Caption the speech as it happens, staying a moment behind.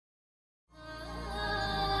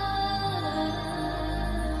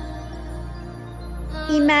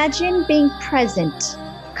Imagine being present,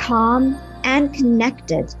 calm, and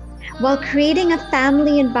connected while creating a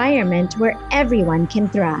family environment where everyone can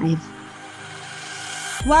thrive.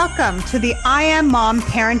 Welcome to the I Am Mom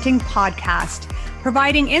Parenting Podcast,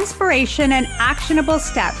 providing inspiration and actionable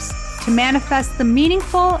steps to manifest the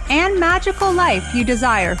meaningful and magical life you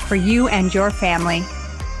desire for you and your family.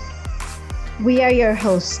 We are your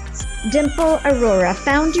hosts, Dimple Arora,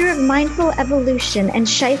 founder of Mindful Evolution, and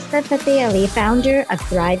Shaista Fateh, founder of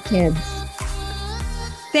Thrive Kids.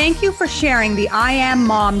 Thank you for sharing the I Am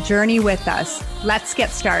Mom journey with us. Let's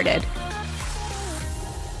get started.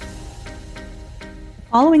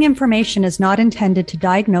 Following information is not intended to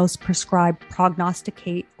diagnose, prescribe,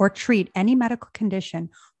 prognosticate, or treat any medical condition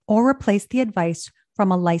or replace the advice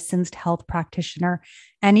from a licensed health practitioner.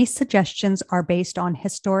 Any suggestions are based on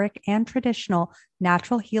historic and traditional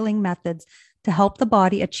natural healing methods to help the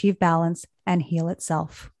body achieve balance and heal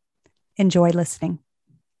itself. Enjoy listening.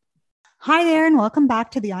 Hi there, and welcome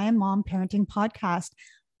back to the I Am Mom Parenting Podcast.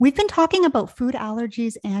 We've been talking about food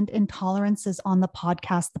allergies and intolerances on the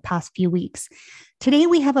podcast the past few weeks. Today,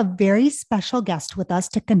 we have a very special guest with us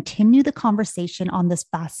to continue the conversation on this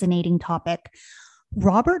fascinating topic.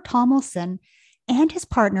 Robert Tomlinson and his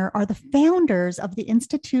partner are the founders of the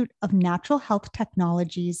Institute of Natural Health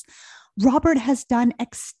Technologies. Robert has done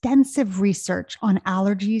extensive research on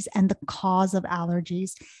allergies and the cause of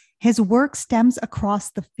allergies. His work stems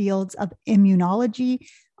across the fields of immunology,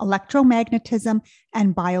 electromagnetism,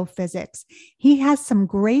 and biophysics. He has some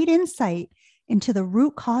great insight into the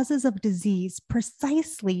root causes of disease,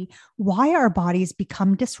 precisely why our bodies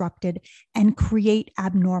become disrupted and create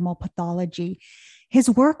abnormal pathology. His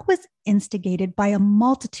work was instigated by a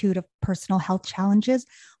multitude of personal health challenges,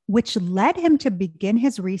 which led him to begin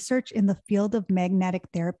his research in the field of magnetic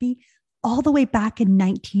therapy all the way back in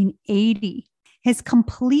 1980. His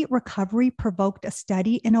complete recovery provoked a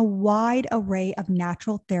study in a wide array of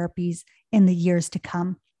natural therapies in the years to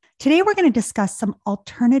come. Today, we're going to discuss some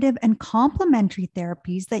alternative and complementary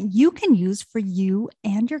therapies that you can use for you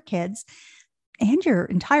and your kids and your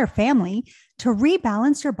entire family to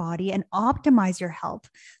rebalance your body and optimize your health.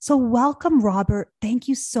 So welcome, Robert. Thank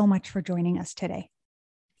you so much for joining us today.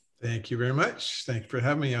 Thank you very much. Thank you for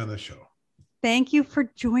having me on the show. Thank you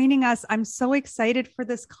for joining us. I'm so excited for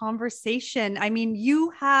this conversation. I mean,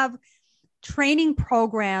 you have training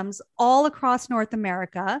programs all across North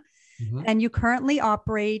America, and you currently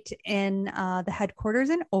operate in the headquarters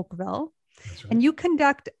in Oakville, That's right. and you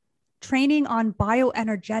conduct training on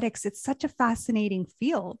bioenergetics. It's such a fascinating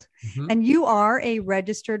field. And you are a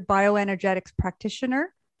registered bioenergetics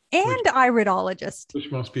practitioner and iridologist.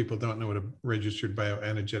 Which most people don't know what a registered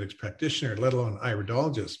bioenergetics practitioner, let alone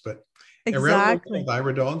iridologist, but around the world,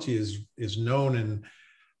 iridology is known in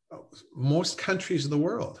most countries of the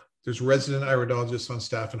world. There's resident iridologists on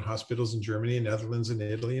staff in hospitals in Germany, Netherlands, and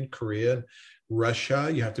Italy, and Korea, and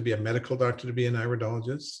Russia. You have to be a medical doctor to be an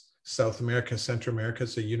iridologist. South America, Central America,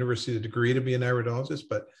 it's a university degree to be an iridologist,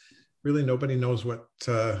 but really nobody knows what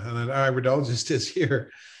an iridologist is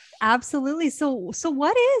here. Absolutely. So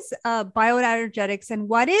what is bioenergetics and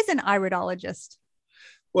what is an iridologist?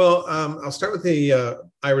 Well, I'll start with the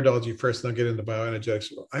iridology first, and I'll get into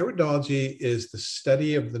bioenergetics. Iridology is the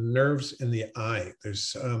study of the nerves in the eye.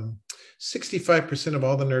 There's 65% of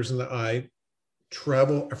all the nerves in the eye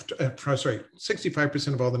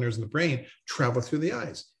 65% of all the nerves in the brain travel through the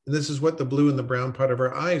eyes. And this is what the blue and the brown part of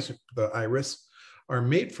our eyes, the iris, are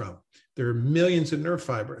made from. There are millions of nerve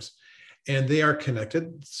fibers, and they are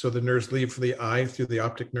connected. So the nerves leave from the eye through the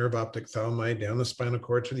optic nerve, optic thalami, down the spinal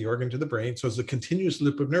cord to the organ to the brain. So it's a continuous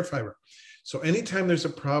loop of nerve fiber. So anytime there's a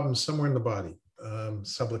problem somewhere in the body,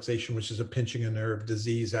 subluxation, which is a pinching a nerve,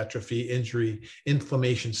 disease, atrophy, injury,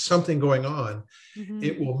 inflammation, something going on,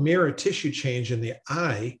 it will mirror tissue change in the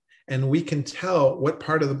eye. And we can tell what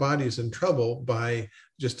part of the body is in trouble by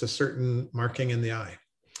just a certain marking in the eye.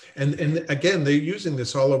 And again, they're using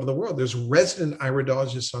this all over the world. There's resident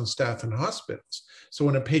iridologists on staff in hospitals. So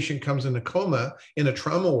when a patient comes in a coma in a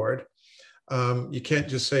trauma ward, you can't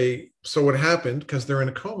just say, so what happened? Because they're in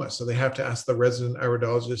a coma. So they have to ask the resident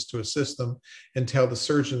iridologist to assist them and tell the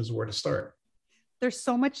surgeons where to start. There's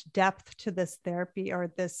so much depth to this therapy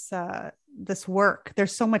or this work.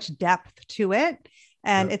 There's so much depth to it,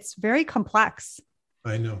 and it's very complex.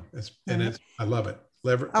 I know. I love it.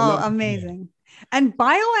 Amazing. And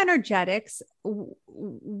bioenergetics,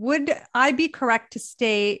 would I be correct to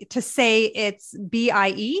say it's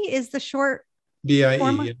BIE is the short BIE,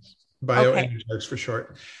 form? yes. Bioenergetics for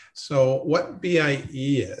short. So what BIE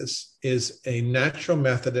is a natural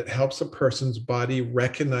method that helps a person's body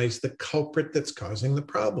recognize the culprit that's causing the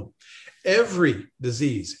problem. Every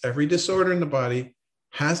disease, every disorder in the body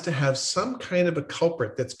has to have some kind of a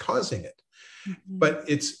culprit that's causing it. Mm-hmm. But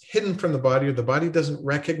it's hidden from the body, or the body doesn't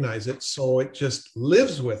recognize it. So it just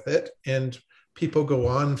lives with it. And people go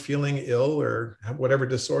on feeling ill or have whatever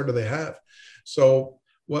disorder they have. So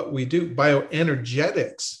what we do,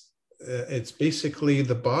 bioenergetics, it's basically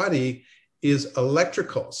the body is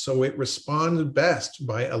electrical. So it responds best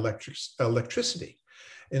by electricity.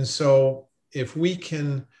 And so if we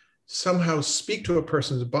can somehow speak to a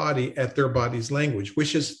person's body at their body's language,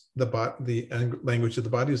 which is the language of the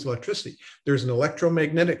body is electricity. There's an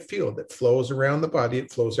electromagnetic field that flows around the body.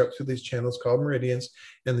 It flows up through these channels called meridians,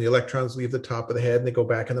 and the electrons leave the top of the head and they go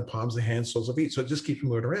back in the palms of the hands, soles of feet. So it just keeps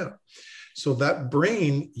moving around. So that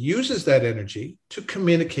brain uses that energy to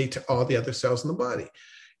communicate to all the other cells in the body.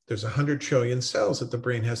 There's 100 trillion cells that the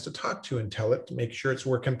brain has to talk to and tell it to make sure it's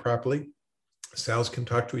working properly. Cells can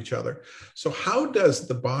talk to each other. So how does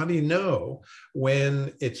the body know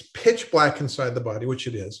when it's pitch black inside the body, which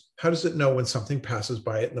it is? How does it know when something passes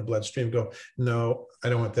by it in the bloodstream? Go, no, I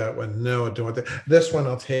don't want that one. No, I don't want that. This one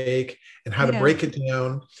I'll take. And how to break it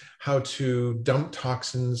down, how to dump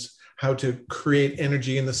toxins, how to create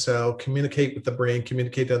energy in the cell, communicate with the brain,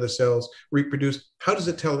 communicate to other cells, reproduce. How does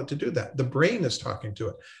it tell it to do that? The brain is talking to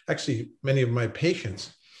it. Actually, many of my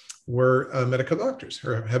patients were medical doctors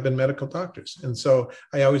or have been medical doctors. And so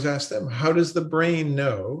I always ask them, how does the brain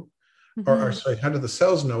know, or sorry, how do the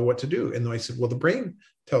cells know what to do? And I said, well, the brain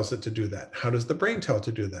tells it to do that. How does the brain tell it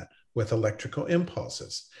to do that? With electrical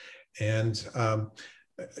impulses. And of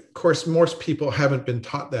course, most people haven't been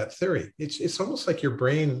taught that theory. It's almost like your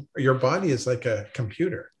brain or your body is like a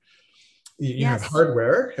computer. You have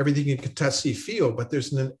hardware, everything you can touch, see, feel, but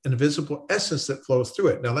there's an invisible essence that flows through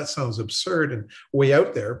it. Now, that sounds absurd and way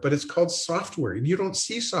out there, but it's called software. You don't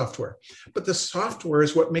see software, but the software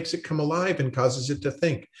is what makes it come alive and causes it to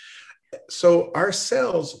think. So our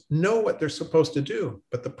cells know what they're supposed to do,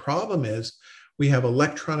 but the problem is we have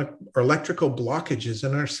electrical blockages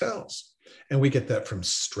in our cells, and we get that from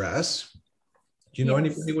stress. Do you know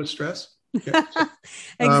anybody with stress? Yeah.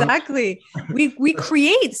 Exactly. We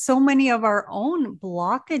create so many of our own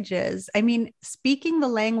blockages. I mean, speaking the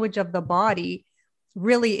language of the body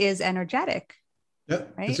really is energetic. Yeah,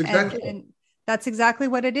 right. And that's exactly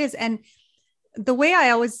what it is. And the way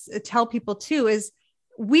I always tell people too is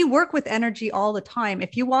we work with energy all the time.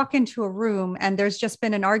 If you walk into a room and there's just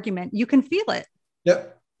been an argument, you can feel it. Yeah.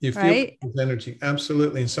 You feel energy.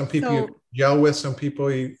 Absolutely. And some people you gel with, some people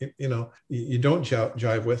you don't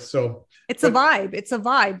jive with. So it's a vibe. It's a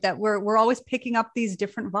vibe that we're always picking up these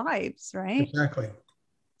different vibes, right? Exactly.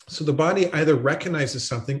 So the body either recognizes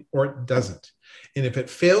something or it doesn't. And if it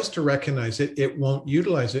fails to recognize it, it won't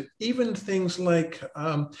utilize it. Even things like,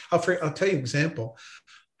 I'll tell you an example.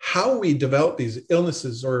 How we develop these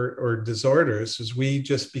illnesses or disorders is we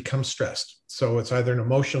just become stressed. So it's either an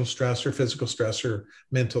emotional stress or physical stress or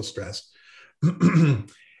mental stress.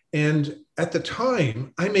 And at the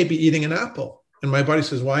time, I may be eating an apple. And my body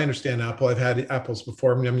says, well, I understand apple. I've had apples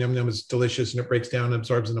before. Yum, yum, yum. It's delicious. And it breaks down and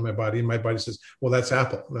absorbs into my body. And my body says, well, that's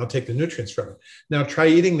apple. And I'll take the nutrients from it. Now try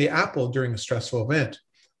eating the apple during a stressful event.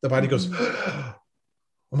 The body goes, oh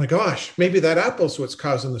my gosh, maybe that apple's what's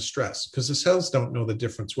causing the stress, because the cells don't know the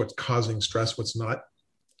difference, what's causing stress, what's not.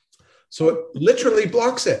 So it literally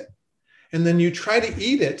blocks it. And then you try to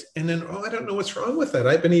eat it and then, I don't know what's wrong with that.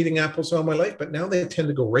 I've been eating apples all my life, but now they tend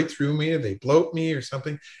to go right through me or they bloat me or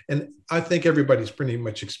something. And I think everybody's pretty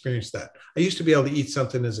much experienced that. I used to be able to eat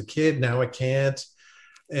something as a kid. Now I can't.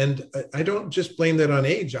 And I don't just blame that on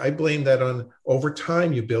age. I blame that on over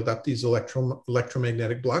time, you build up these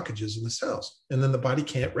electromagnetic blockages in the cells, and then the body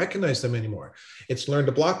can't recognize them anymore. It's learned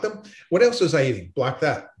to block them. What else was I eating? Block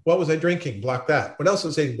that. What was I drinking? Block that. What else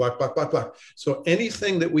was I eating? Block, block, block, block. So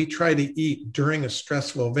anything that we try to eat during a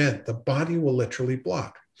stressful event, the body will literally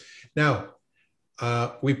block. Now,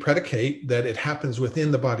 we predicate that it happens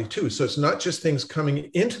within the body too. So it's not just things coming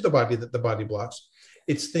into the body that the body blocks.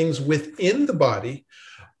 It's things within the body.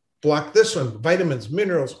 Block this one, vitamins,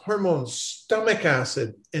 minerals, hormones, stomach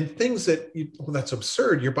acid, and things that, that's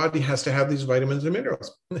absurd. Your body has to have these vitamins and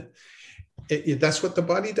minerals. That's what the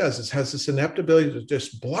body does. It has this inept ability to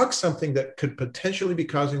just block something that could potentially be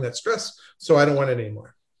causing that stress. So I don't want it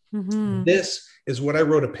anymore. Mm-hmm. This is what I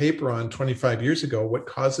wrote a paper on 25 years ago, what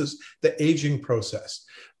causes the aging process.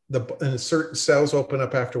 And certain cells open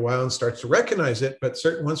up after a while and starts to recognize it, but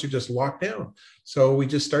certain ones are just locked down. So we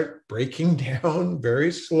just start breaking down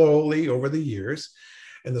very slowly over the years.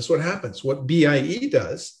 And this is what happens. What BIE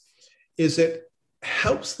does is it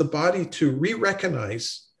helps the body to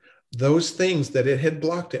re-recognize those things that it had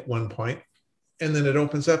blocked at one point. And then it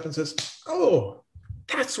opens up and says, oh,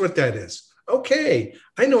 that's what that is. Okay,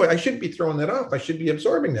 I know it. I shouldn't be throwing that off. I should be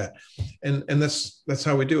absorbing that. And that's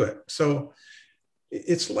how we do it. So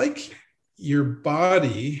it's like your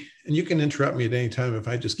body, and you can interrupt me at any time if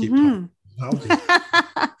I just keep talking.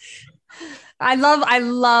 I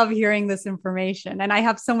love hearing this information, and I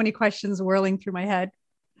have so many questions whirling through my head.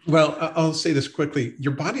 Well, I'll say this quickly.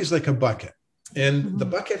 Your body is like a bucket, and the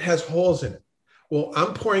bucket has holes in it. Well,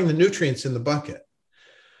 I'm pouring the nutrients in the bucket.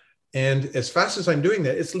 And as fast as I'm doing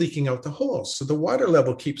that, it's leaking out the holes. So the water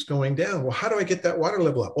level keeps going down. Well, how do I get that water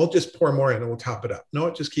level up? Well, just pour more in and we'll top it up. No,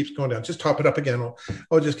 it just keeps going down. Just top it up again.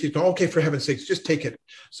 Oh, just keep going. Okay, for heaven's sakes, just take it.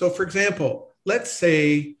 So for example, let's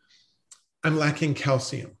say I'm lacking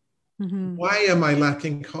calcium. Why am I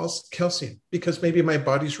lacking calcium? Because maybe my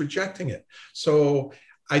body's rejecting it. So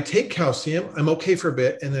I take calcium, I'm okay for a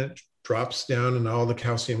bit, and then it drops down and all the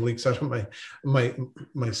calcium leaks out of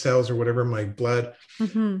my cells or whatever, my blood.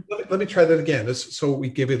 Let me try that again. So we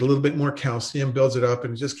give it a little bit more calcium, builds it up,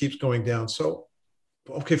 and it just keeps going down. So,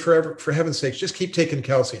 okay, for heaven's sakes, just keep taking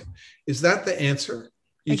calcium. Is that the answer?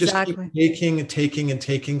 You Exactly. just keep taking and taking and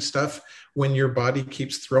taking stuff when your body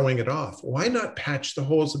keeps throwing it off. Why not patch the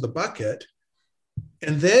holes of the bucket?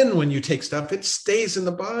 And then when you take stuff, it stays in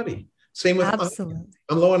the body. Same with Absolutely. iron.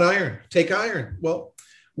 I'm low on iron. Take iron. Well,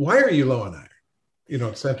 why are you low on iron?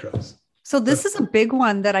 Et cetera. So this is a big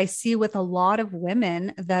one that I see with a lot of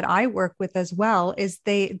women that I work with as well, is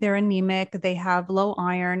they're anemic, they have low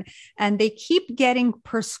iron, and they keep getting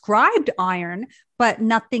prescribed iron, but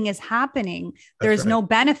nothing is happening. There's no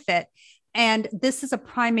benefit. And this is a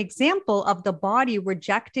prime example of the body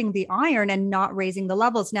rejecting the iron and not raising the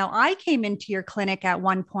levels. Now, I came into your clinic at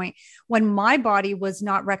one point when my body was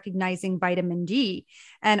not recognizing vitamin D,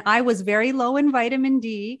 and I was very low in vitamin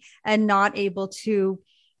D and not able to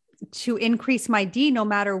increase my D no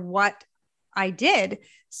matter what I did.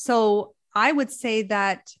 So I would say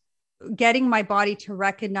that getting my body to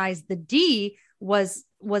recognize the D was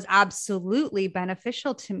absolutely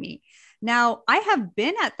beneficial to me. Now, I have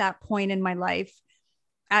been at that point in my life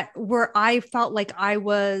where I felt like I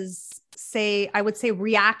would say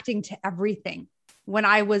reacting to everything. When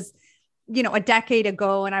I was, a decade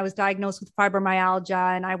ago, and I was diagnosed with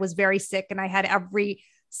fibromyalgia, and I was very sick, and I had every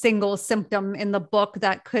single symptom in the book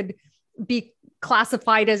that could be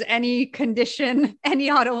classified as any condition, any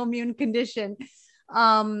autoimmune condition.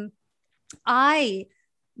 I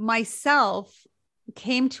myself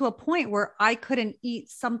came to a point where I couldn't eat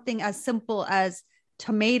something as simple as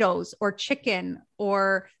tomatoes or chicken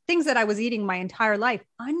or things that I was eating my entire life,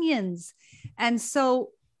 onions. And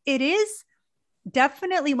so it is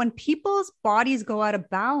definitely when people's bodies go out of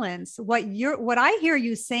balance, what I hear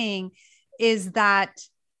you saying is that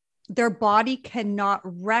their body cannot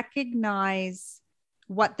recognize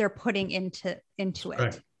what they're putting into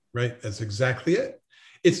it. Right. That's exactly it.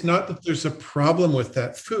 It's not that there's a problem with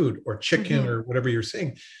that food or chicken or whatever you're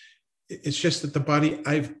saying. It's just that the body,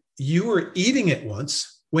 you were eating it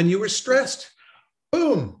once when you were stressed.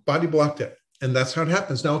 Boom, body blocked it. And that's how it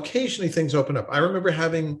happens. Now, occasionally things open up. I remember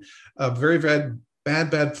having a very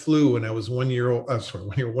bad flu when I was 1 year old.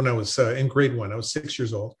 When I was in grade 1, I was 6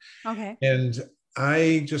 years old. Okay. And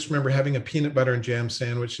I just remember having a peanut butter and jam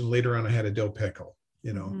sandwich. And later on, I had a dill pickle.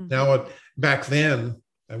 Now back then,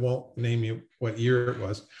 I won't name you what year it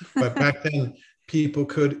was, but back then people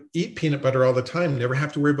could eat peanut butter all the time, never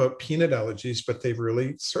have to worry about peanut allergies, but they've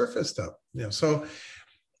really surfaced up. So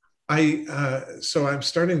I'm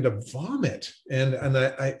starting to vomit, and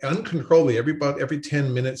I uncontrollably every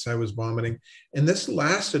 10 minutes I was vomiting, and this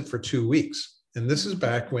lasted for 2 weeks. And this is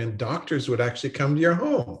back when doctors would actually come to your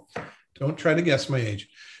home. Don't try to guess my age.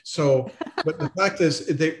 So, but the fact is,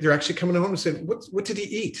 they're actually coming home and saying, what did he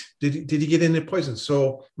eat? Did he get into poison?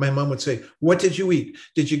 So my mom would say, what did you eat?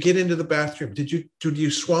 Did you get into the bathroom? Did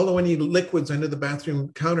you swallow any liquids under the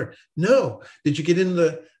bathroom counter? No. Did you get in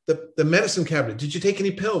the medicine cabinet? Did you take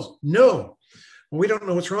any pills? No. Well, we don't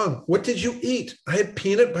know what's wrong. What did you eat? I had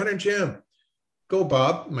peanut butter and jam. Go,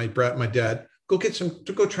 Bob, my dad, go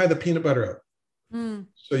try the peanut butter out.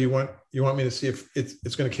 So you want me to see if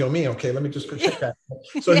it's going to kill me? Okay, let me just go check that.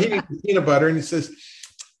 So he eats the peanut butter and he says,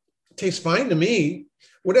 it tastes fine to me.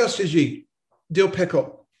 What else did you eat? Dill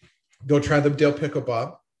pickle. Go try the dill pickle,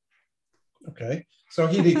 Bob. Okay. So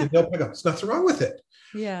he'd eat the dill pickle. There's nothing wrong with it.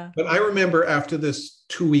 Yeah. But I remember after this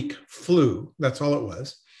 2-week flu, that's all it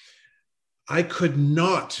was, I could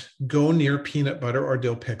not go near peanut butter or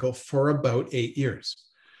dill pickle for about 8 years.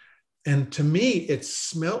 And to me, it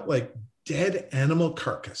smelled like dead animal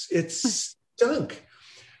carcass. It stunk.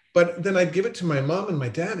 But then I'd give it to my mom and my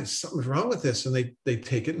dad, and something's wrong with this. And they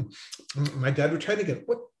take it, and my dad would try to get,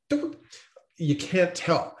 you can't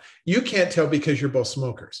tell. You can't tell because you're both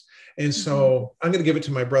smokers. And so I'm going to give it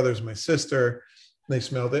to my brothers, my sister. They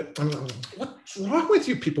smelled it. I'm like, what's wrong with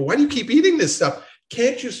you people? Why do you keep eating this stuff?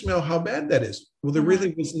 Can't you smell how bad that is? Well, there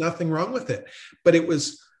really was nothing wrong with it. But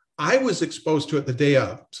I was exposed to it the day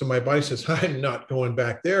of. So my body says, I'm not going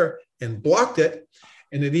back there, and blocked it.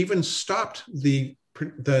 And it even stopped the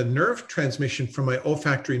nerve transmission from my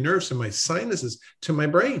olfactory nerves and my sinuses to my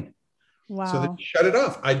brain. Wow. So they shut it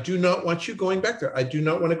off. I do not want you going back there. I do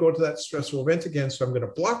not want to go to that stressful event again. So I'm going to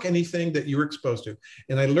block anything that you were exposed to.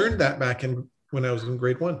 And I learned that back when I was in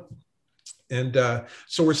grade 1. And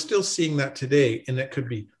so we're still seeing that today. And that could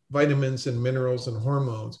be vitamins and minerals and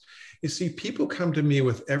hormones. You see, people come to me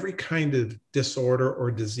with every kind of disorder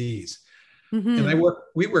or disease. And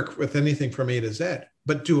we work with anything from A to Z.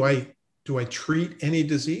 But do I treat any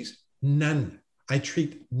disease? None. I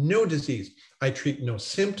treat no disease. I treat no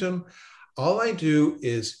symptom. All I do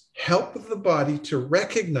is help the body to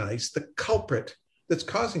recognize the culprit that's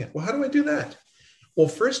causing it. Well, how do I do that? Well,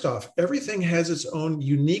 first off, everything has its own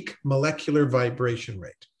unique molecular vibration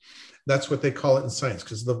rate. That's what they call it in science,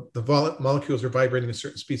 because the molecules are vibrating at a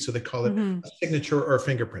certain speed. So they call it a signature or a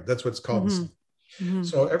fingerprint. That's what it's called.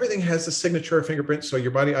 So everything has a signature or fingerprint. So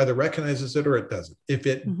your body either recognizes it or it doesn't. If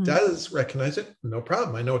it does recognize it, no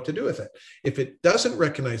problem. I know what to do with it. If it doesn't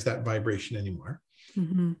recognize that vibration anymore,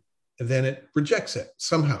 then it rejects it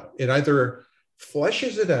somehow. It either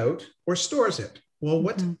flushes it out or stores it. Well,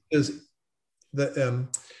 what is the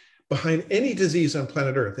behind any disease on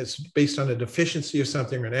planet Earth? It's based on a deficiency of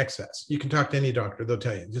something or an excess. You can talk to any doctor, they'll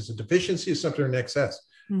tell you there's a deficiency of something or an excess.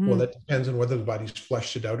 Well, that depends on whether the body's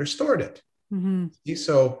flushed it out or stored it.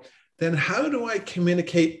 So then how do I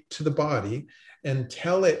communicate to the body and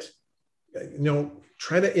tell it,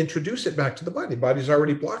 try to introduce it back to the body? The body's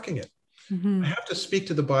already blocking it. I have to speak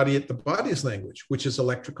to the body at the body's language, which is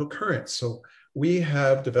electrical currents. So we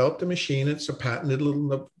have developed a machine. It's a patented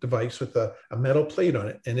little device with a metal plate on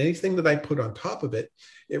it. And anything that I put on top of it,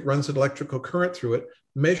 it runs an electrical current through it,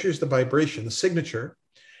 measures the vibration, the signature,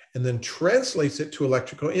 and then translates it to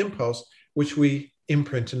electrical impulse, which we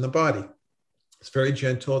imprint in the body. It's very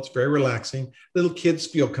gentle. It's very relaxing. Little kids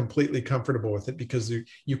feel completely comfortable with it because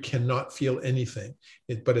you cannot feel anything,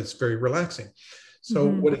 but it's very relaxing. So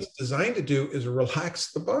what it's designed to do is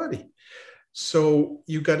relax the body. So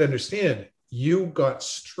you got to understand, you got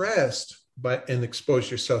stressed and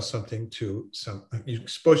exposed yourself to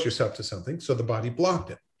something. So the body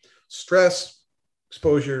blocked it. Stress,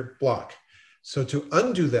 exposure, block. So to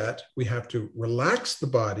undo that, we have to relax the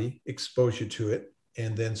body, expose you to it,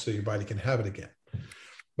 and then so your body can have it again.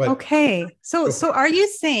 But okay. So are you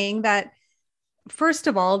saying that, first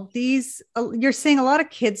of all, you're saying a lot of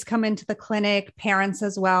kids come into the clinic, parents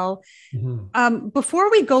as well. Before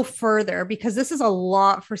we go further, because this is a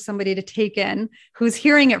lot for somebody to take in who's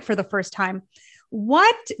hearing it for the first time,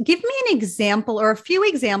 give me an example or a few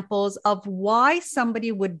examples of why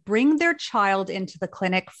somebody would bring their child into the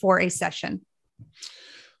clinic for a session.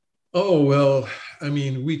 Oh, well, I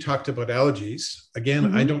mean, we talked about allergies.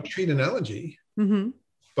 Again, I don't treat an allergy,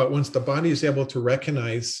 but once the body is able to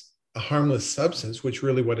recognize a harmless substance, which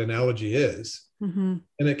really what an allergy is, and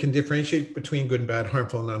it can differentiate between good and bad,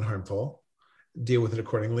 harmful and non-harmful, deal with it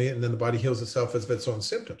accordingly, and then the body heals itself of its own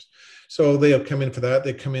symptoms. So they'll come in for that.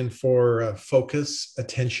 They come in for focus,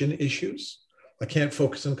 attention issues. I can't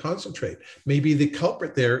focus and concentrate. Maybe the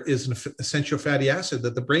culprit there is an essential fatty acid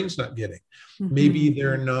that the brain's not getting. Maybe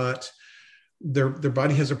their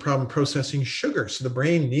body has a problem processing sugar. So the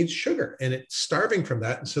brain needs sugar and it's starving from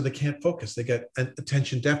that. And so they can't focus. They get an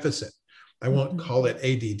attention deficit. I won't call it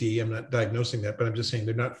ADD. I'm not diagnosing that, but I'm just saying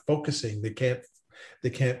they're not focusing. They can't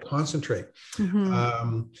concentrate.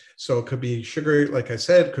 So it could be sugar, like I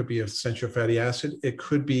said, it could be essential fatty acid. It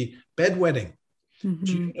could be bedwetting.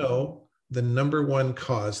 Do you know the number one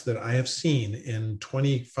cause that I have seen in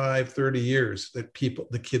 25, 30 years that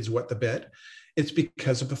the kids wet the bed? It's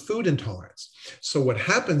because of a food intolerance. So what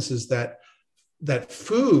happens is that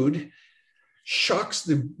food shocks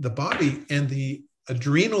the body and the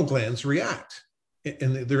adrenal glands react.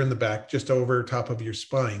 And they're in the back, just over top of your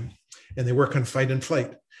spine, and they work on fight and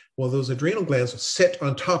flight. Well, those adrenal glands sit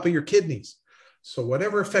on top of your kidneys. So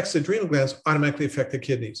whatever affects the adrenal glands automatically affect the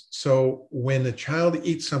kidneys. So when a child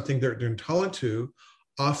eats something they're intolerant to,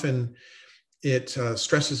 often it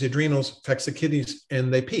stresses the adrenals, affects the kidneys,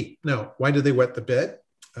 and they pee. Now, why do they wet the bed?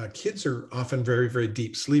 Kids are often very, very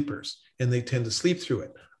deep sleepers, and they tend to sleep through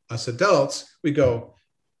it. Us adults, we go,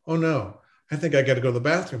 oh no, I think I got to go to the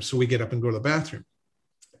bathroom. So we get up and go to the bathroom.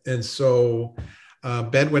 And so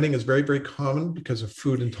bedwetting is very, very common because of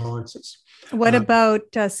food intolerances. What about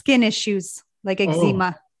skin issues like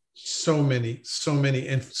eczema? So many, so many.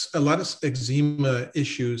 And a lot of eczema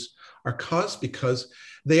issues are caused because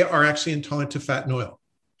they are actually intolerant to fat and oil.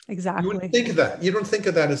 You Exactly. wouldn't think of that. You don't think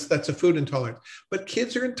of that as that's a food intolerance. But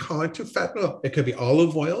kids are intolerant to fat and oil. It could be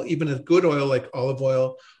olive oil, even a good oil like olive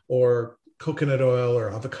oil or coconut oil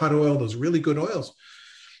or avocado oil, those really good oils.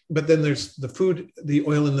 But then there's the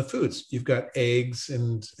oil in the foods. You've got eggs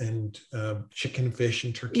and chicken, fish,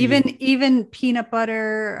 and turkey. Even peanut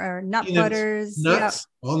butter or nut butters. Nuts,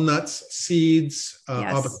 all nuts, seeds,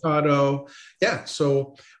 avocado. Yeah.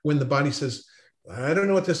 So when the body says, I don't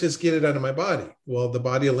know what this is, get it out of my body. Well, the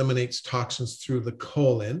body eliminates toxins through the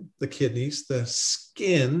colon, the kidneys, the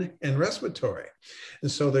skin, and respiratory.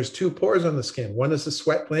 And so there's two pores on the skin. One is the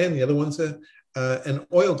sweat gland. The other one's an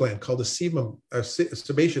oil gland called a sebum, a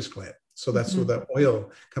sebaceous gland. So that's where the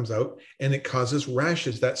oil comes out and it causes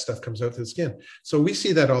rashes. That stuff comes out to the skin. So we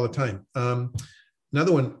see that all the time.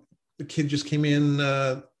 Another one, the kid just came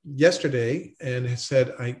in yesterday and has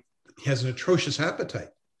said he has an atrocious appetite.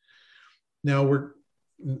 Now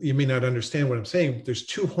you may not understand what I'm saying. There's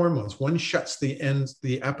two hormones. One shuts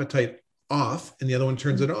the appetite off and the other one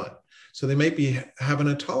turns it on. So they might be having a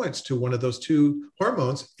intolerance to one of those two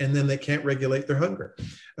hormones and then they can't regulate their hunger.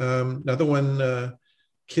 Another one,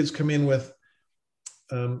 kids come in with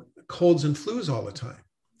colds and flus all the time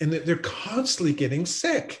and they're constantly getting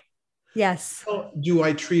sick. Yes. So do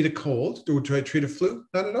I treat a cold? Do I treat a flu?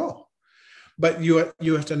 Not at all. But you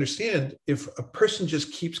have to understand, if a person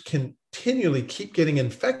just continually keep getting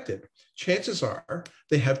infected, chances are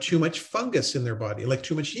they have too much fungus in their body, like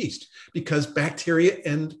too much yeast, because bacteria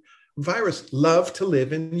and virus love to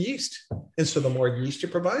live in yeast. And so the more yeast you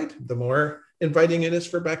provide, the more inviting it is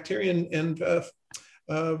for bacteria and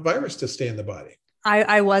virus to stay in the body.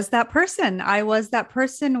 I was that person. I was that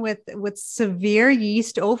person with severe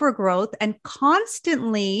yeast overgrowth and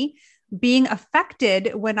constantly being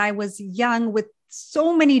affected when I was young with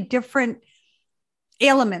so many different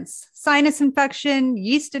ailments: sinus infection,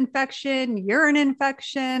 yeast infection, urine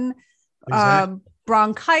infection, Exactly.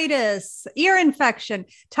 Bronchitis, ear infection.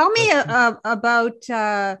 Tell me about,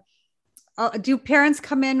 do parents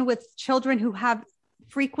come in with children who have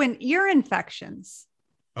frequent ear infections?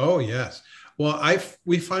 Oh, yes. Well,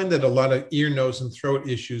 we find that a lot of ear, nose, and throat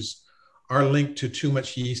issues are linked to too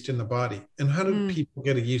much yeast in the body. And how do people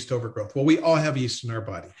get a yeast overgrowth? Well, we all have yeast in our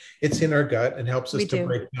body. It's in our gut and helps us to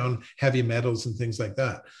break down heavy metals and things like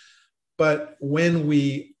that. But when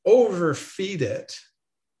we overfeed it,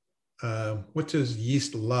 what does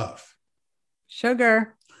yeast love?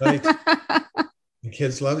 Sugar. Right? The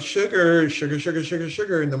kids love sugar.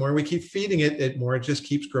 And the more we keep feeding it, it more it just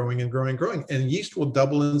keeps growing and growing and growing. And yeast will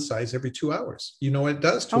double in size every 2 hours. You know what it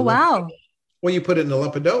does to wow. When you put it in a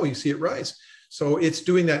lump of dough, you see it rise. So it's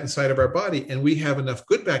doing that inside of our body, and we have enough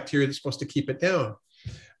good bacteria that's supposed to keep it down.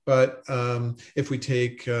 But if we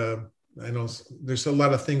take, I know there's a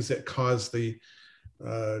lot of things that cause the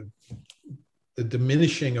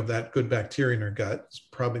diminishing of that good bacteria in our gut. It's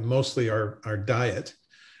probably mostly our diet.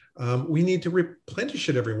 We need to replenish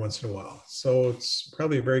it every once in a while. So it's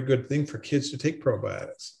probably a very good thing for kids to take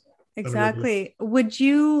probiotics. Exactly. Would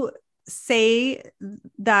you say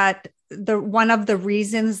that one of the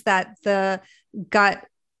reasons that the gut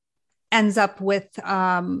ends up with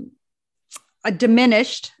a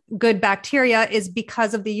diminished good bacteria is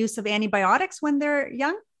because of the use of antibiotics when they're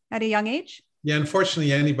young, at a young age? Yeah,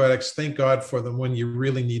 unfortunately, antibiotics, thank God for them when you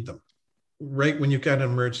really need them. Right when you've got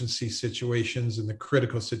emergency situations and the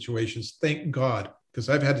critical situations, thank God, because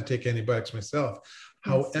I've had to take antibiotics myself.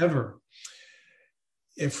 Yes. However,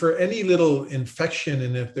 if for any little infection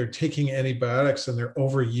and if they're taking antibiotics and they're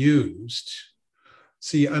overused,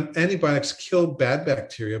 see, antibiotics kill bad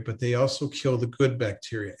bacteria, but they also kill the good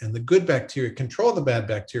bacteria. And the good bacteria control the bad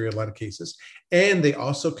bacteria in a lot of cases, and they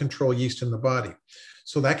also control yeast in the body.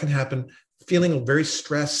 So that can happen. Feeling very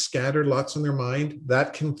stressed, scattered, lots on their mind,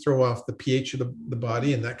 that can throw off the pH of the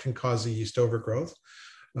body, and that can cause a yeast overgrowth.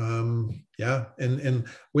 And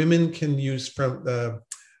women can use from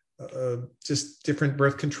just different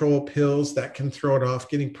birth control pills that can throw it off.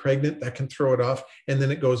 Getting pregnant, that can throw it off, and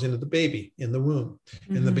then it goes into the baby in the womb.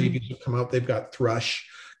 And the babies will come out, they've got thrush,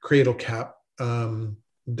 cradle cap,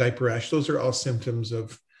 diaper rash. Those are all symptoms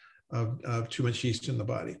of too much yeast in the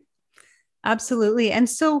body. Absolutely. And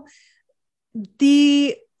so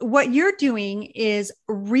what you're doing is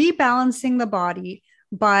rebalancing the body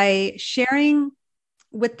by sharing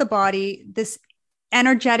with the body this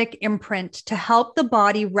energetic imprint to help the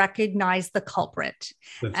body recognize the culprit.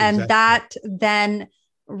 And that then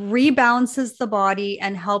rebalances the body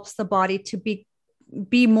and helps the body to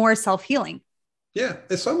be more self-healing. Yeah,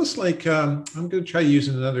 it's almost like I'm going to try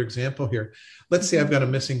using another example here. Let's say I've got a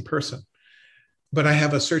missing person, but I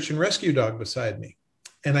have a search and rescue dog beside me,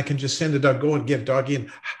 and I can just send a dog, go and get doggy,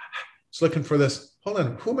 and it's looking for this. Hold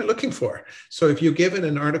on, who am I looking for? So if you give it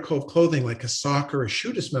an article of clothing like a sock or a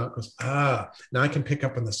shoe to smell, it goes, now I can pick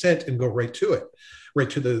up on the scent and go right to it, right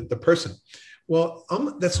to the person. Well,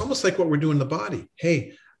 that's almost like what we're doing in the body.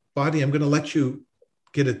 Hey, body, I'm going to let you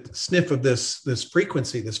get a sniff of this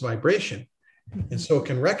frequency, this vibration. And so it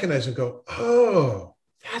can recognize and go, oh,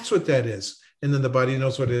 that's what that is. And then the body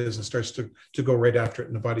knows what it is and starts to go right after it.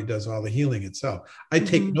 And the body does all the healing itself. I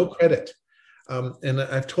take no credit. And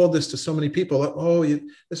I've told this to so many people. Oh,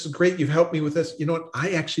 this is great. You've helped me with this. You know what?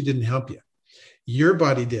 I actually didn't help you. Your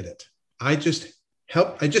body did it. I just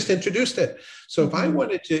introduced it. So if I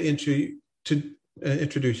wanted to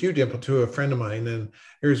introduce you, Dimple, to a friend of mine, and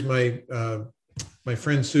here's my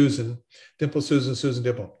friend Susan, Dimple, Susan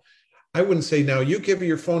Dimple. I wouldn't say, now you give her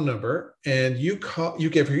your phone number and you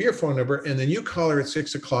give her your phone number and then you call her at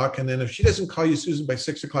 6 o'clock. And then if she doesn't call you, Susan, by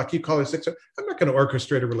 6 o'clock, you call her at 6 o'clock. I'm not going to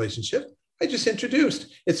orchestrate a relationship. I just introduced.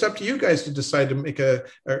 It's up to you guys to decide to make a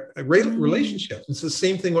relationship. It's the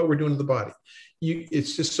same thing what we're doing to the body.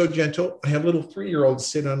 It's just so gentle. I have little 3-year-olds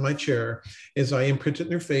sit on my chair as I imprint it in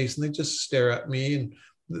their face, and they just stare at me,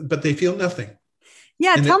 but they feel nothing.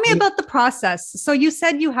 Yeah. Tell me about the process. So you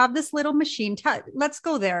said you have this little machine. Let's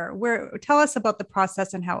go there. Tell us about the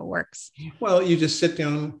process and how it works. Well, you just sit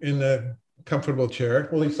down in a comfortable chair.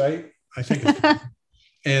 Well, at least I think it's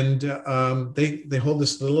and they hold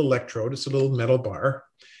this little electrode. It's a little metal bar.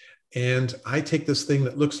 And I take this thing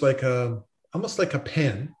that looks like almost like a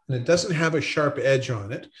pen, and it doesn't have a sharp edge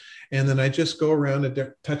on it. And then I just go around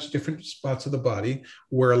and touch different spots of the body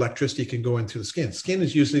where electricity can go into the skin. Skin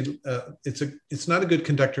is usually, it's not a good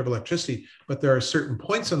conductor of electricity, but there are certain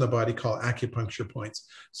points on the body called acupuncture points.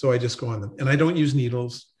 So I just go on them, and I don't use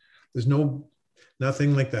needles. There's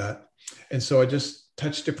nothing like that. And so I just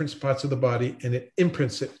touch different spots of the body, and it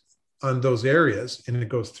imprints it on those areas, and it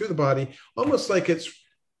goes through the body, almost like it's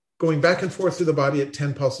going back and forth through the body at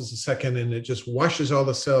 10 pulses a second, and it just washes all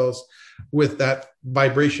the cells with that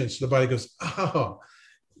vibration. So the body goes, oh,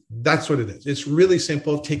 that's what it is. It's really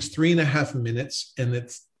simple. It takes 3.5 minutes, and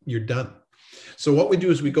you're done. So what we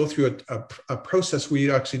do is we go through a process.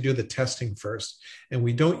 We actually do the testing first, and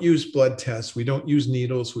we don't use blood tests. We don't use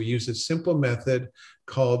needles. We use a simple method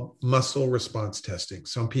called muscle response testing.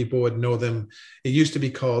 Some people would know them. It used to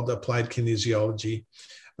be called applied kinesiology.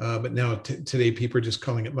 But now today, people are just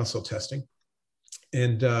calling it muscle testing.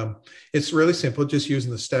 And it's really simple, just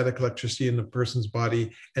using the static electricity in the person's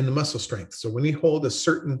body and the muscle strength. So when we hold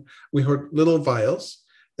little vials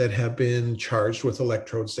that have been charged with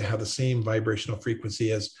electrodes to have the same vibrational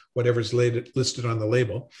frequency as whatever's listed on the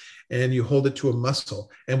label, and you hold it to a muscle,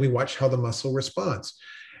 and we watch how the muscle responds.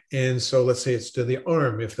 And so let's say it's to the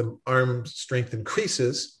arm. If the arm strength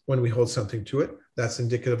increases when we hold something to it, that's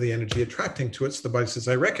indicative of the energy attracting to it. So the body says,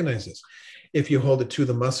 I recognize this. If you hold it to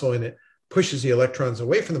the muscle and it pushes the electrons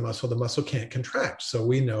away from the muscle can't contract. So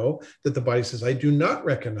we know that the body says, I do not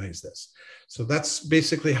recognize this. So that's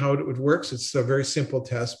basically how it works. It's a very simple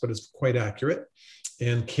test, but it's quite accurate.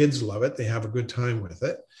 And kids love it. They have a good time with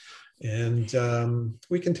it. And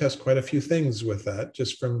we can test quite a few things with that,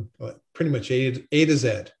 just from pretty much A to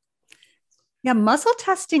Z. Yeah, muscle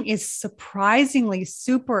testing is surprisingly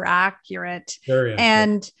super accurate. Very accurate.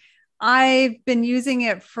 And I've been using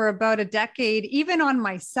it for about a decade, even on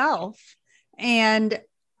myself. And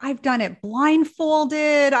I've done it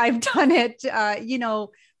blindfolded. I've done it,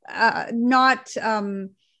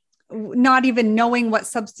 not even knowing what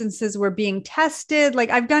substances were being tested.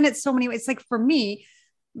 Like I've done it so many ways. It's like for me,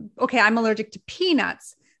 okay, I'm allergic to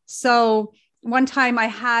peanuts. So one time I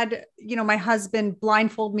had, my husband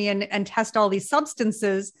blindfold me and test all these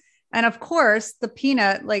substances. And of course the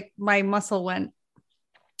peanut, like my muscle went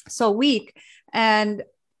so weak. And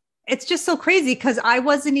it's just so crazy because I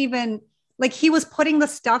wasn't even like, he was putting the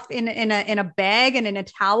stuff in a bag and in a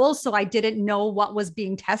towel. So I didn't know what was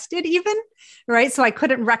being tested even. Right. So I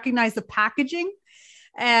couldn't recognize the packaging.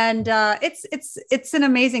 And it's an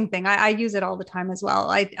amazing thing. I use it all the time as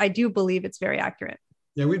well. I do believe it's very accurate.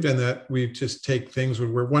 Yeah, we've done that. We just take things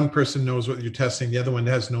where one person knows what you're testing, the other one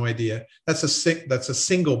has no idea. That's a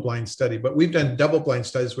single blind study, but we've done double blind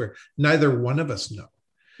studies where neither one of us know.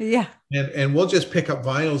 Yeah. And we'll just pick up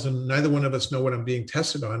vials and neither one of us know what I'm being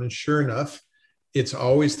tested on. And sure enough, it's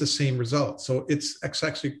always the same result. So it's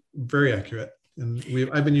actually very accurate. And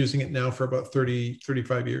I've been using it now for about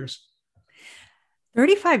 35 years.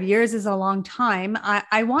 35 years is a long time.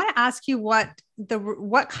 I want to ask you what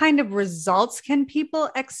kind of results can people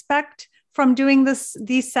expect from doing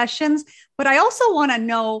these sessions, but I also want to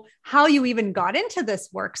know how you even got into this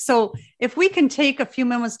work. So if we can take a few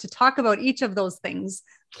moments to talk about each of those things,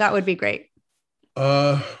 that would be great.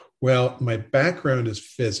 Well, my background is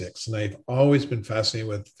physics, and I've always been fascinated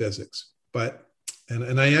with physics. But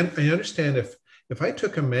I understand if I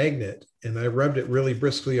took a magnet and I rubbed it really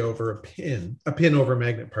briskly over a pin over a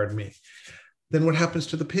magnet, pardon me, then what happens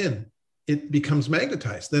to the pin? It becomes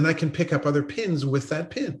magnetized. Then I can pick up other pins with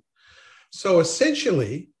that pin. So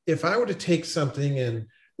essentially, if I were to take something and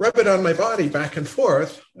rub it on my body back and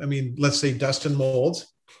forth, I mean, let's say dust and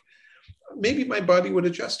molds, maybe my body would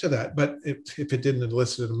adjust to that, but if it didn't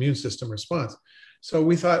elicit an immune system response. So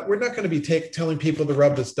we thought, we're not going to be telling people to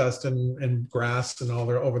rub this dust and grass and all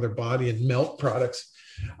over their body and melt products.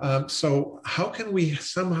 So how can we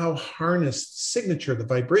somehow harness signature, the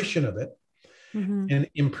vibration of it, and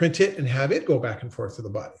imprint it and have it go back and forth to the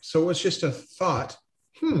body? So it was just a thought,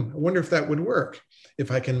 I wonder if that would work.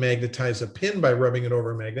 If I can magnetize a pin by rubbing it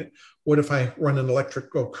over a magnet, what if I run an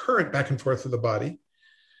electrical current back and forth to the body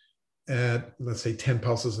at, let's say, 10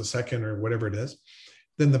 pulses a second or whatever it is,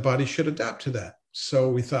 then the body should adapt to that. So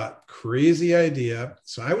we thought, crazy idea.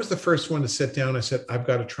 So I was the first one to sit down. I said, I've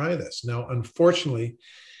got to try this. Now, unfortunately,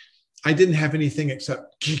 I didn't have anything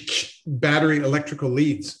except battery electrical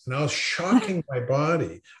leads, and I was shocking my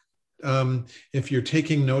body. If you're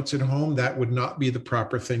taking notes at home, that would not be the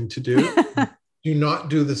proper thing to do. Do not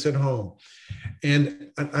do this at home. And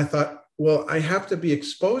I thought, well, I have to be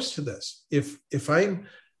exposed to this. If I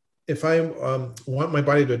want my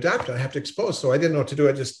body to adapt, I have to expose. So I didn't know what to do.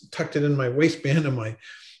 I just tucked it in my waistband and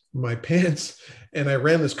my pants, and I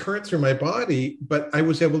ran this current through my body, but I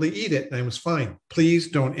was able to eat it and I was fine. Please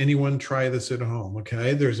don't anyone try this at home.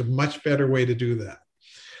 Okay. There's a much better way to do that.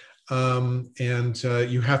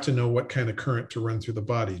 You have to know what kind of current to run through the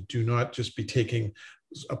body. Do not just be taking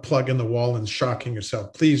a plug in the wall and shocking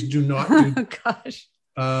yourself. Please do not do that. Gosh,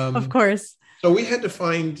 of course. So we had to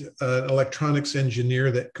find an electronics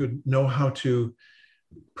engineer that could know how to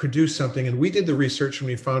produce something. And we did the research and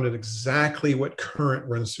we found out exactly what current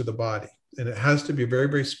runs through the body. And it has to be very,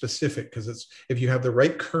 very specific, because if you have the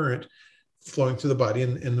right current flowing through the body,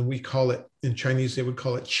 and we call it, in Chinese, they would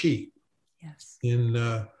call it qi. Yes. In,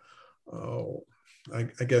 I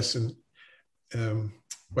guess in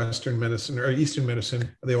Western medicine or Eastern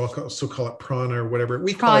medicine, they also call it prana or whatever.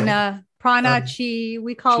 We call it prana, chi,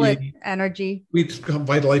 we call it energy. We call it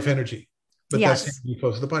vital life energy, but yes, that's energy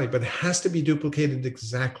flows to the body, but it has to be duplicated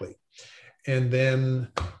exactly. And then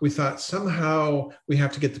we thought somehow we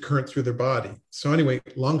have to get the current through their body. So anyway,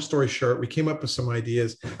 long story short, we came up with some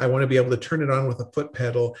ideas. I want to be able to turn it on with a foot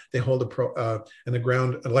pedal. They hold a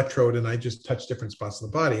ground electrode, and I just touch different spots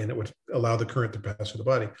of the body, and it would allow the current to pass through the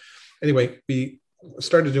body. Anyway, we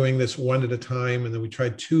started doing this one at a time, and then we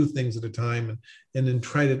tried 2 things at a time, and then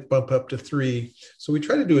tried to bump up to 3. So we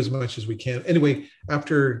try to do as much as we can. Anyway,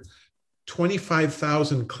 after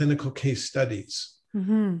 25,000 clinical case studies,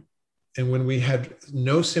 and when we had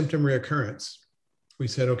no symptom reoccurrence, we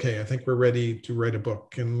said, okay, I think we're ready to write a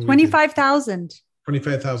book. And 25,000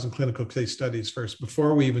 clinical case studies first,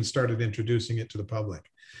 before we even started introducing it to the public.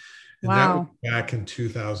 And wow. That was back in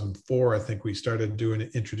 2004, I think we started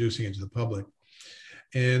introducing it to the public.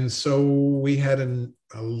 And so we had a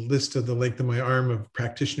list of the length of my arm of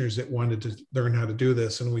practitioners that wanted to learn how to do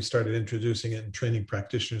this. And we started introducing it and training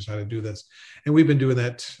practitioners how to do this. And we've been doing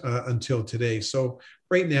that until today. So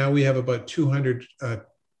right now we have about 200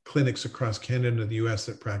 clinics across Canada and the US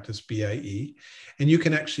that practice BIE. And you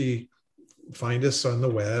can actually find us on the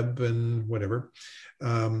web and whatever.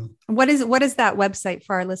 What is that website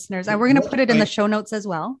for our listeners? And we're going to put it in the show notes as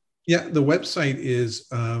well. Yeah, the website is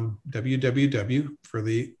www for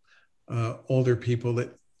the older people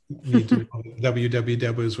that need to know.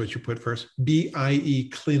 www is what you put first. BIE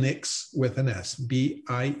Clinics with an S,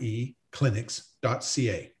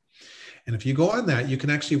 bieclinics.ca. And if you go on that, you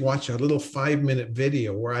can actually watch a little 5-minute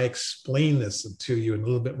video where I explain this to you in a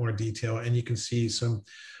little bit more detail, and you can see some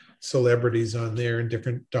celebrities on there and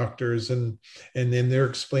different doctors, and then they're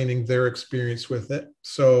explaining their experience with it.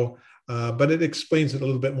 So but it explains it a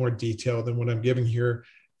little bit more detail than what I'm giving here.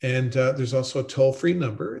 And there's also a toll-free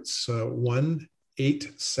number. It's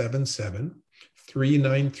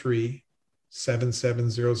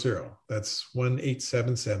 1-877-393-7700. That's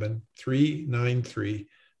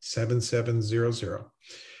 1-877-393-7700.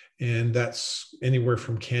 And that's anywhere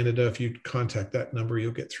from Canada. If you contact that number,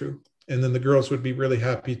 you'll get through. And then the girls would be really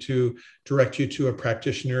happy to direct you to a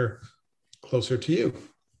practitioner closer to you.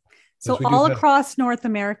 So all across North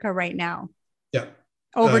America right now? Yeah.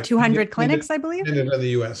 Over 200 clinics, I believe? And in the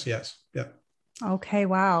US, yes. Yeah. Okay,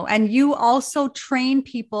 wow. And you also train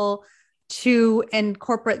people to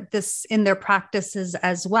incorporate this in their practices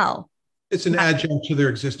as well? It's an adjunct to their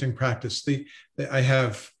existing practice. I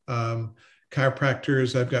have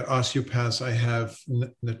chiropractors, I've got osteopaths, I have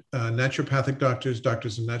naturopathic doctors,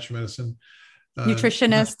 doctors of natural medicine,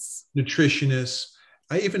 nutritionists.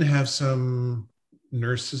 I even have some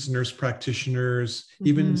nurses, nurse practitioners,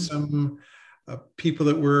 even some people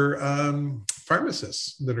that were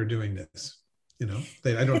pharmacists that are doing this.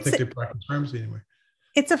 I don't think they practice pharmacy anymore.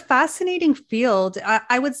 It's a fascinating field.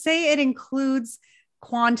 I would say it includes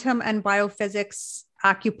quantum and biophysics,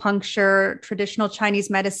 acupuncture, traditional Chinese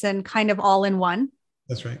medicine, kind of all in one.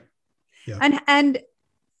 That's right. Yeah. And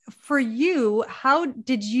for you, how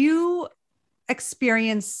did you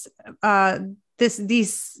experience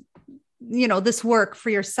this work for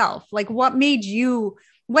yourself? Like, what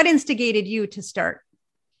instigated you to start?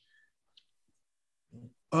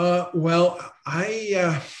 Well,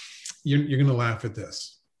 you're going to laugh at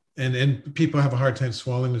this, and people have a hard time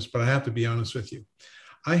swallowing this, but I have to be honest with you.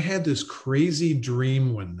 I had this crazy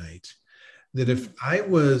dream one night that if I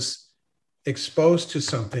was exposed to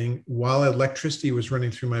something while electricity was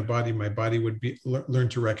running through my body would learn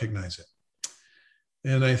to recognize it.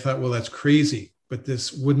 And I thought, well, that's crazy, but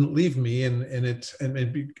this wouldn't leave me. And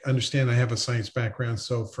understand I have a science background.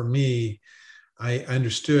 So for me, I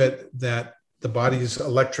understood that the body's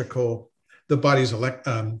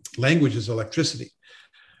language is electricity.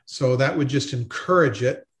 So that would just encourage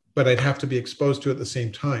it, but I'd have to be exposed to it at the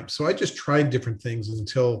same time. So I just tried different things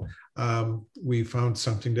until we found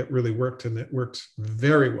something that really worked, and it worked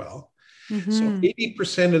very well. Mm-hmm. So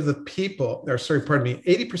 80% of the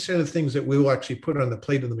 80% of the things that we will actually put on the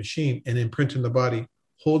plate of the machine and imprint in the body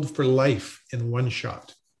hold for life in one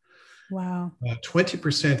shot. Wow.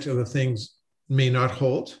 20% of the things may not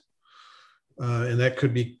hold. And that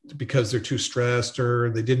could be because they're too stressed,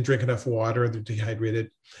 or they didn't drink enough water, they're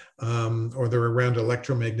dehydrated, or they're around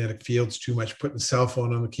electromagnetic fields too much, putting a cell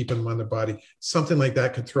phone on them, keeping them on their body. Something like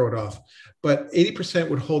that could throw it off. But 80%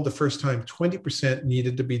 would hold the first time. 20%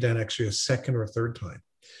 needed to be done actually a second or a third time.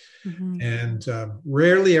 Mm-hmm. And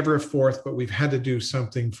rarely ever a fourth, but we've had to do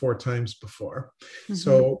something 4 times before. Mm-hmm.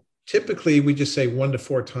 So typically we just say 1 to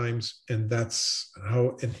 4 times, and that's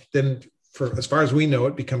how, and then for as far as we know,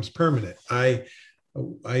 it becomes permanent. I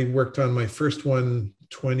worked on my first one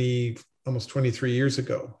almost 23 years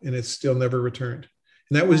ago, and it's still never returned.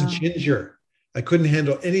 And that was ginger. I couldn't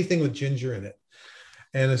handle anything with ginger in it.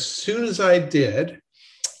 And as soon as I did,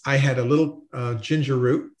 I had a little ginger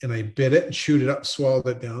root, and I bit it and chewed it up, swallowed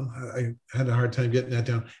it down. I had a hard time getting that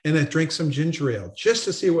down. And I drank some ginger ale just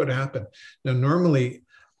to see what would happen. Now, normally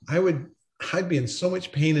I'd be in so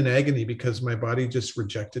much pain and agony because my body just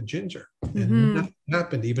rejected ginger, and nothing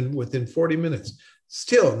happened even within 40 minutes.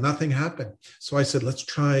 Still nothing happened. So I said, let's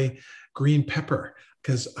try green pepper,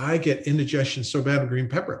 because I get indigestion so bad with green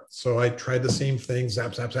pepper. So I tried the same thing,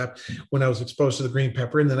 zap, zap, zap, when I was exposed to the green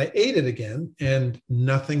pepper, and then I ate it again and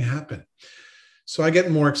nothing happened. So I get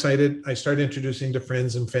more excited. I started introducing to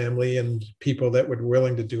friends and family and people that were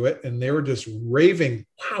willing to do it. And they were just raving,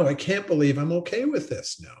 wow, I can't believe I'm okay with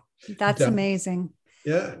this now. That's amazing.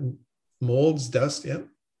 Yeah. Molds, dust. Yeah.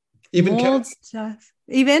 Even molds, dust.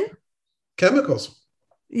 Even chemicals.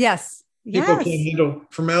 Yes. People can't handle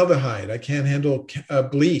formaldehyde. I can't handle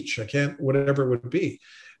bleach. I can't, whatever it would be.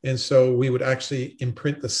 And so we would actually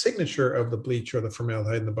imprint the signature of the bleach or the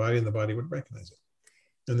formaldehyde in the body, and the body would recognize it.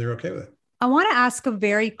 And they're okay with it. I want to ask a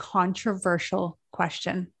very controversial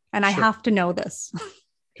question, and I have to know this.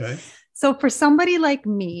 Okay. So for somebody like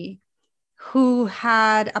me, who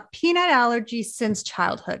had a peanut allergy since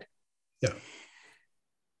childhood. Yeah.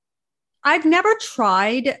 I've never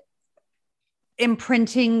tried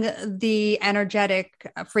imprinting the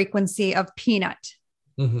energetic frequency of peanut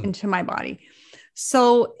into my body.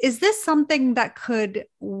 So is this something that could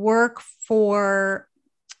work for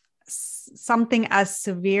something as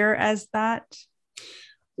severe as that?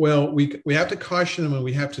 Well, we have to caution them, and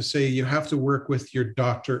we have to say you have to work with your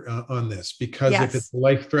doctor on this, because if it's a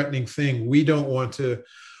life-threatening thing, we don't want to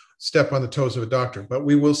step on the toes of a doctor. But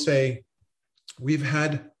we will say we've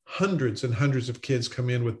had hundreds and hundreds of kids come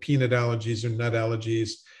in with peanut allergies or nut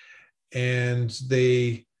allergies, and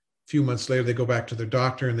a few months later, they go back to their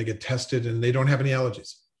doctor and they get tested, and they don't have any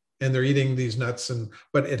allergies, and they're eating these nuts.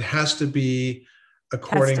 But it has to be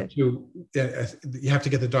according to, you have to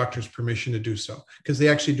get the doctor's permission to do so, because they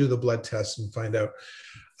actually do the blood tests and find out.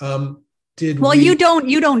 You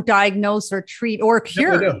don't diagnose or treat or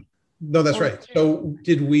cure. No, that's right. So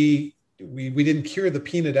we didn't cure the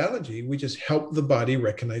peanut allergy. We just helped the body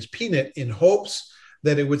recognize peanut in hopes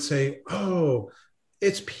that it would say, oh,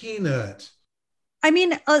 it's peanut. I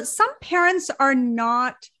mean, some parents are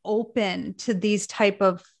not open to this type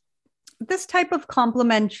of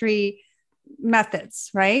complementary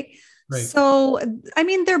methods, right? Right. So, I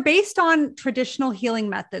mean, they're based on traditional healing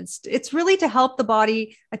methods. It's really to help the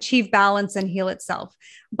body achieve balance and heal itself.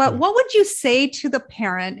 But what would you say to the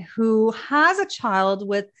parent who has a child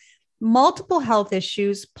with multiple health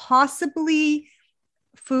issues, possibly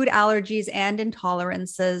food allergies and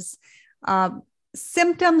intolerances,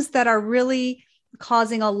 symptoms that are really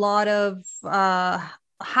causing a lot of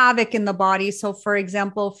havoc in the body? So, for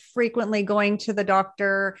example, frequently going to the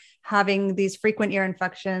doctor, having these frequent ear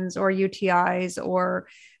infections or UTIs or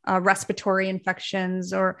respiratory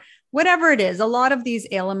infections or whatever it is, a lot of these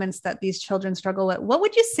ailments that these children struggle with. What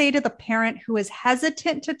would you say to the parent who is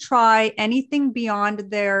hesitant to try anything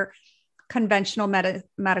beyond their conventional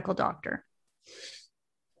medical doctor?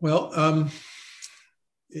 Well,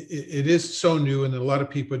 it is so new, and a lot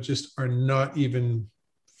of people just are not even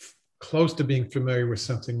close to being familiar with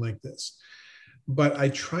something like this. But I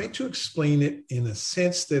try to explain it in a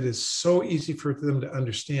sense that is so easy for them to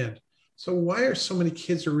understand. So why are so many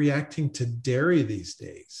kids reacting to dairy these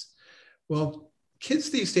days? Well, kids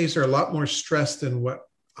these days are a lot more stressed than what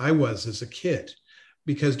I was as a kid,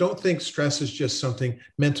 because don't think stress is just something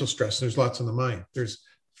mental stress. There's lots on the mind. There's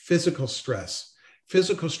physical stress.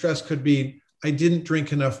 Physical stress could be, I didn't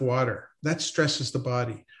drink enough water. That stresses the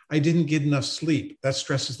body. I didn't get enough sleep. That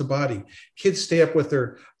stresses the body. Kids stay up with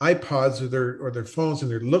their iPods or their phones,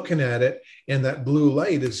 and they're looking at it, and that blue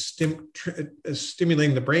light is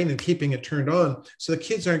stimulating the brain and keeping it turned on. So the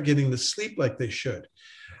kids aren't getting the sleep like they should.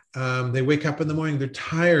 They wake up in the morning, they're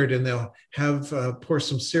tired, and they'll have pour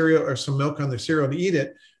some cereal or some milk on their cereal and eat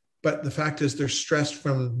it. But the fact is they're stressed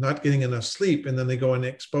from not getting enough sleep, and then they go and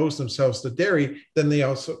expose themselves to dairy. Then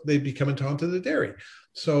they become intolerant to the dairy.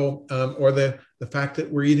 So, or the fact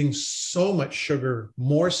that we're eating so much sugar,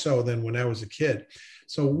 more so than when I was a kid.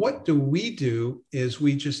 So what do? Is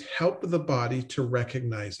we just help the body to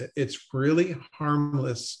recognize it. It's really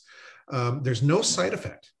harmless. There's no side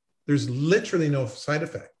effect. There's literally no side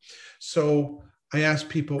effect. So I ask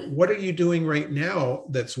people, what are you doing right now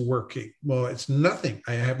that's working? Well, it's nothing.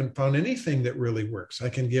 I haven't found anything that really works. I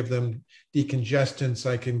can give them decongestants.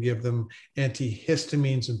 I can give them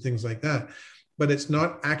antihistamines and things like that. But it's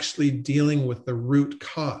not actually dealing with the root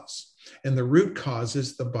cause. And the root cause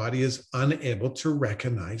is the body is unable to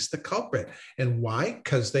recognize the culprit. And why?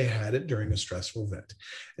 Because they had it during a stressful event.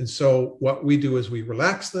 And so what we do is we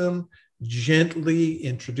relax them, gently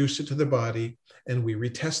introduce it to the body, and we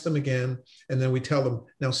retest them again. And then we tell them,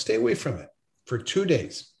 now stay away from it for 2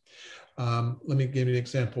 days. Let me give you an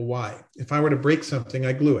example why. If I were to break something,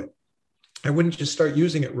 I glue it. I wouldn't just start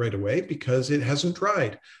using it right away because it hasn't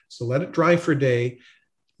dried. So let it dry for a day,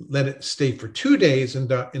 let it stay for 2 days and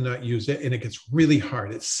not use it. And it gets really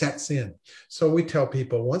hard. It sets in. So we tell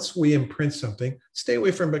people, once we imprint something, stay away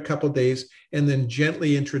from it a couple of days and then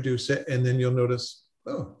gently introduce it. And then you'll notice,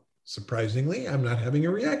 oh, surprisingly, I'm not having a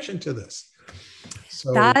reaction to this.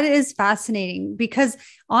 So that is fascinating, because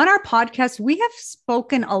on our podcast, we have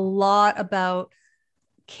spoken a lot about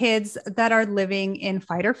kids that are living in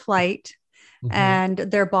fight or flight. Mm-hmm. And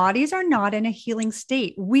their bodies are not in a healing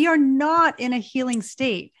state. We are not in a healing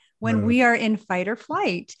state when we are in fight or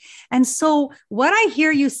flight. And so what I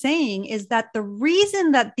hear you saying is that the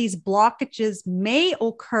reason that these blockages may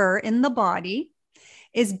occur in the body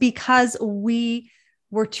is because we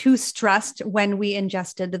were too stressed when we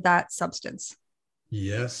ingested that substance.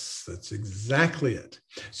 Yes, that's exactly it.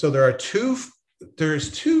 So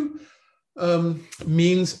there's two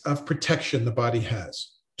means of protection the body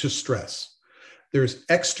has to stress. There's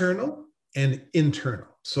external and internal.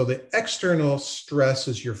 So the external stress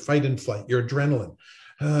is your fight and flight, your adrenaline,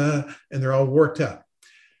 and they're all worked up.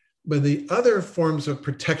 But the other forms of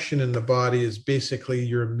protection in the body is basically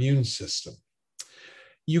your immune system.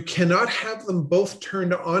 You cannot have them both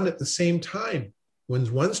turned on at the same time.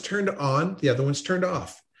 When one's turned on, the other one's turned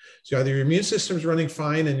off. So either your immune system's running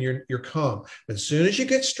fine and you're calm. But as soon as you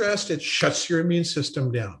get stressed, it shuts your immune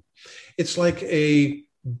system down. It's like a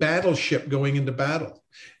battleship going into battle.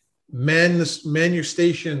 Man your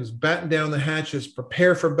stations, batten down the hatches,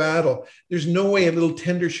 prepare for battle. There's no way a little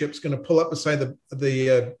tender ship's going to pull up beside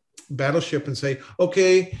the battleship and say,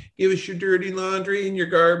 okay, give us your dirty laundry and your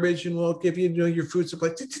garbage and we'll give you, your food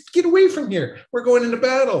supply. Get away from here. We're going into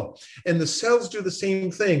battle. And the cells do the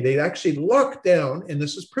same thing. They actually lock down, and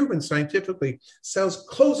this is proven scientifically, cells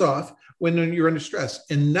close off when you're under stress,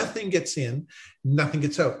 and nothing gets in, nothing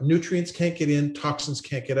gets out. Nutrients can't get in, toxins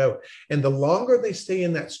can't get out. And the longer they stay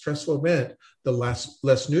in that stressful event, the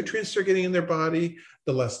less nutrients they're getting in their body,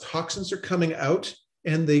 the less toxins are coming out,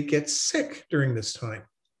 and they get sick during this time.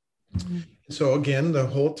 Mm-hmm. So again, the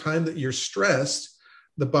whole time that you're stressed,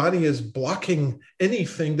 the body is blocking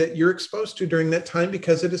anything that you're exposed to during that time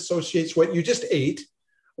because it associates what you just ate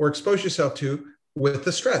or exposed yourself to with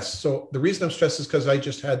the stress. So the reason I'm stressed is because I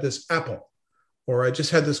just had this apple or I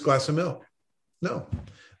just had this glass of milk. No,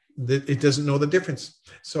 it doesn't know the difference.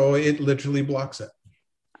 So it literally blocks it.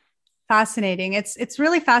 Fascinating. It's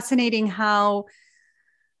really fascinating how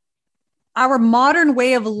our modern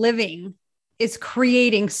way of living is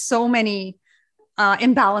creating so many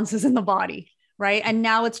imbalances in the body, right? And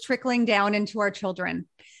now it's trickling down into our children.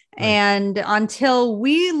 Right. And until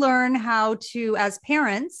we learn how to, as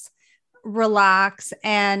parents, relax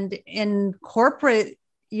and incorporate,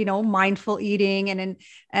 mindful eating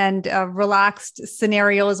and relaxed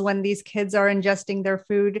scenarios when these kids are ingesting their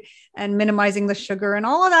food and minimizing the sugar and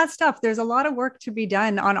all of that stuff, there's a lot of work to be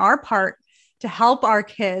done on our part to help our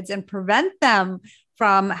kids and prevent them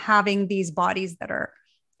from having these bodies that are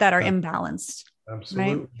imbalanced.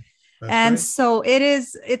 Absolutely. Right? And right. So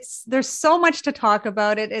there's so much to talk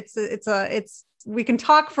about it. We can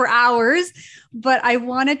talk for hours, but I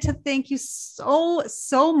wanted to thank you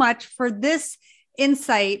so much for this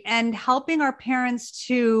insight and helping our parents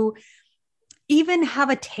to even have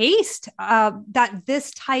a taste that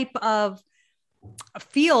this type of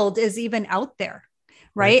field is even out there.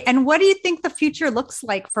 Right. And what do you think the future looks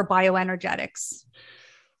like for bioenergetics?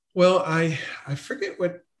 Well, I forget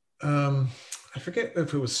what, I forget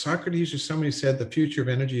if it was Socrates or somebody said the future of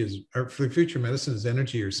energy or for the future of medicine is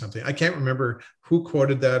energy or something. I can't remember who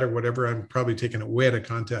quoted that or whatever. I'm probably taking it way out of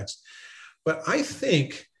context. But I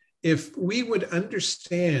think if we would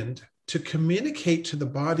understand to communicate to the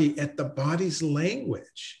body at the body's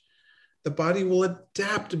language, the body will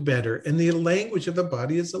adapt better. And the language of the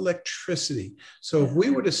body is electricity. So if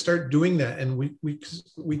we were to start doing that, and we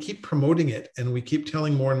keep promoting it and we keep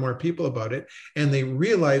telling more and more people about it, and they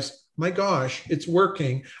realize, my gosh, it's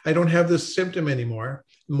working. I don't have this symptom anymore.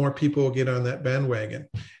 More people will get on that bandwagon.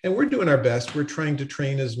 And we're doing our best. We're trying to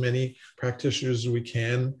train as many practitioners as we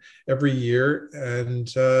can every year. And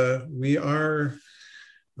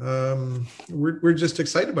we're just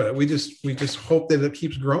excited about it. We just hope that it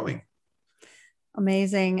keeps growing.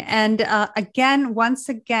 Amazing. And once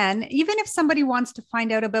again, even if somebody wants to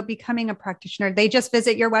find out about becoming a practitioner, they just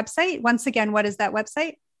visit your website. Once again, what is that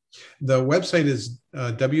website? The website is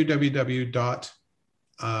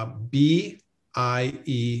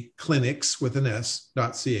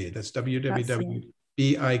www.bieclinics.ca. That's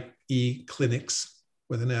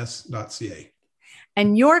www.bieclinics.ca.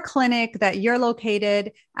 And your clinic that you're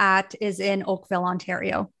located at is in Oakville,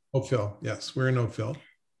 Ontario. Oakville. Yes, we're in Oakville.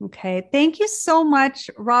 Okay. Thank you so much,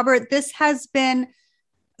 Robert. This has been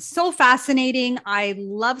so fascinating. I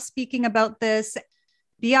love speaking about this.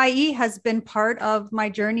 BIE has been part of my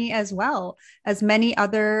journey as well as many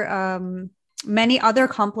other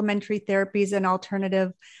complementary therapies and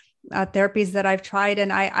alternative therapies that I've tried.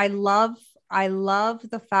 And I love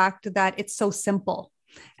the fact that it's so simple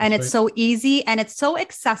and it's so easy and it's so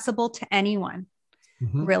accessible to anyone.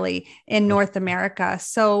 Really in North America.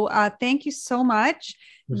 So thank you so much.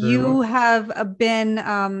 You have been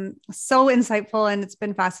so insightful and it's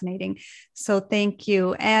been fascinating. So thank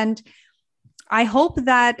you. And I hope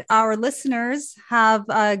that our listeners have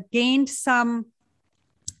gained some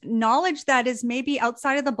knowledge that is maybe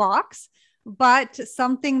outside of the box, but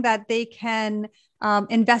something that they can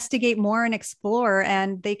investigate more and explore.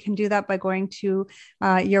 And they can do that by going to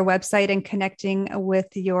your website and connecting with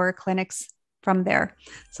your clinics from there.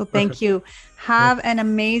 So thank you. Have an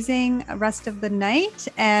amazing rest of the night.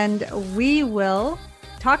 And we will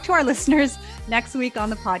talk to our listeners next week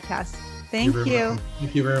on the podcast. Thank you.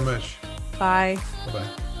 Thank you very much. Bye. Bye-bye.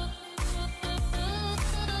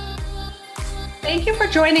 Thank you for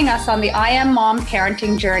joining us on the I Am Mom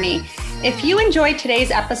parenting journey. If you enjoyed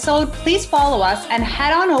today's episode, please follow us and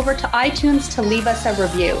head on over to iTunes to leave us a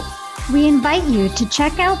review. We invite you to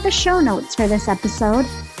check out the show notes for this episode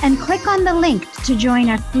and click on the link to join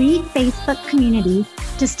our free Facebook community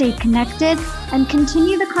to stay connected and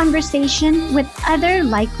continue the conversation with other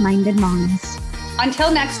like-minded moms. Until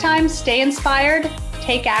next time, stay inspired,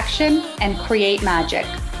 take action, and create magic.